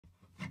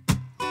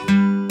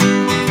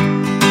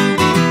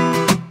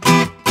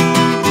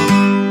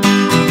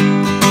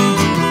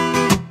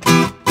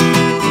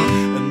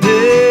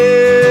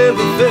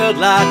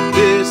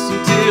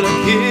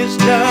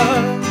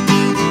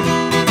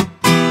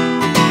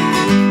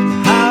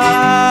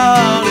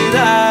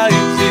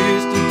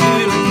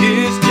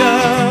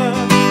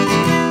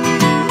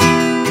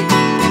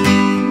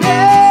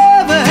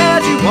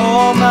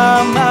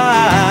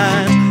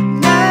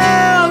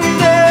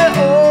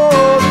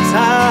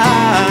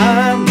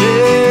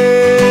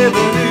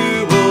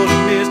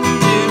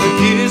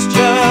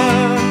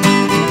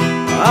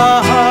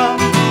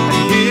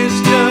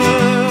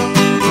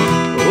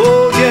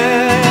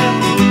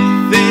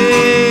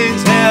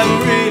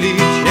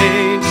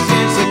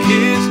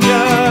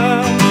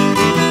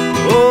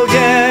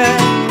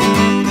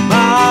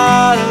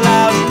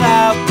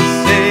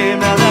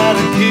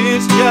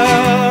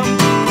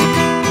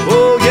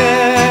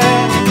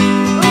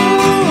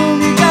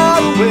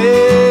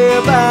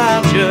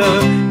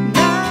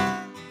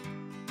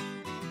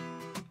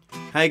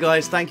Hey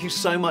guys, thank you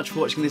so much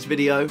for watching this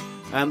video.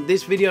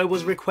 This video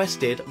was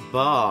requested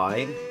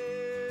by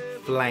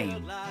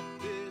Flame.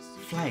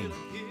 Flame,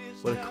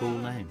 what a cool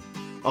name.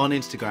 On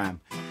Instagram.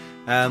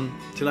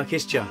 Till I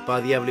Kissed You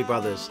by the Everly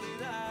Brothers.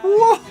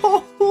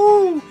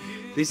 Whoa!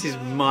 This is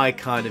my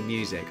kind of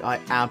music. I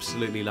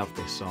absolutely love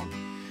this song.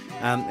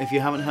 If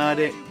you haven't heard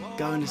it,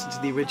 go and listen to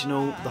the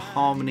original. The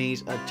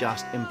harmonies are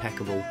just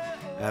impeccable.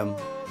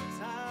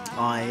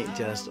 I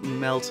just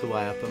melt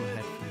away up on my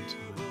headphones.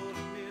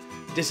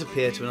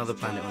 Disappear to another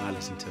planet when I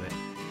listen to it.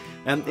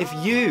 If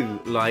you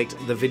liked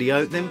the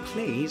video, then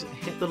please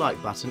hit the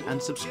like button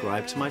and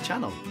subscribe to my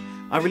channel.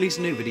 I release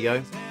a new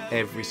video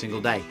every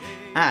single day.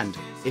 And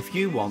if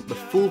you want the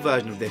full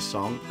version of this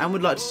song and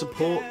would like to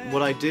support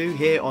what I do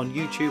here on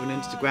YouTube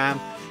and Instagram,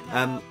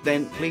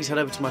 then please head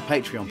over to my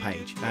Patreon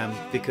page,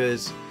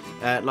 because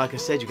like I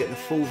said, you get the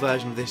full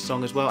version of this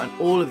song as well and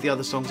all of the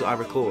other songs that I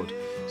record.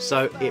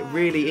 So it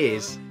really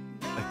is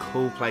a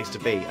cool place to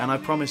be, and I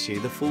promise you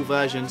the full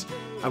versions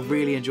are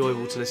really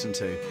enjoyable to listen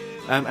to.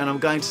 And I'm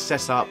going to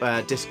set up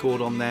a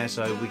Discord on there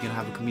so we can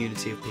have a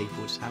community of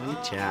people just having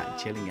a chat and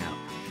chilling out.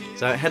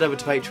 So head over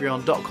to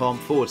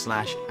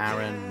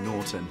patreon.com/Aaron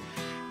Norton.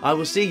 I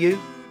will see you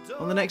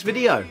on the next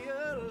video.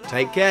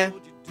 Take care.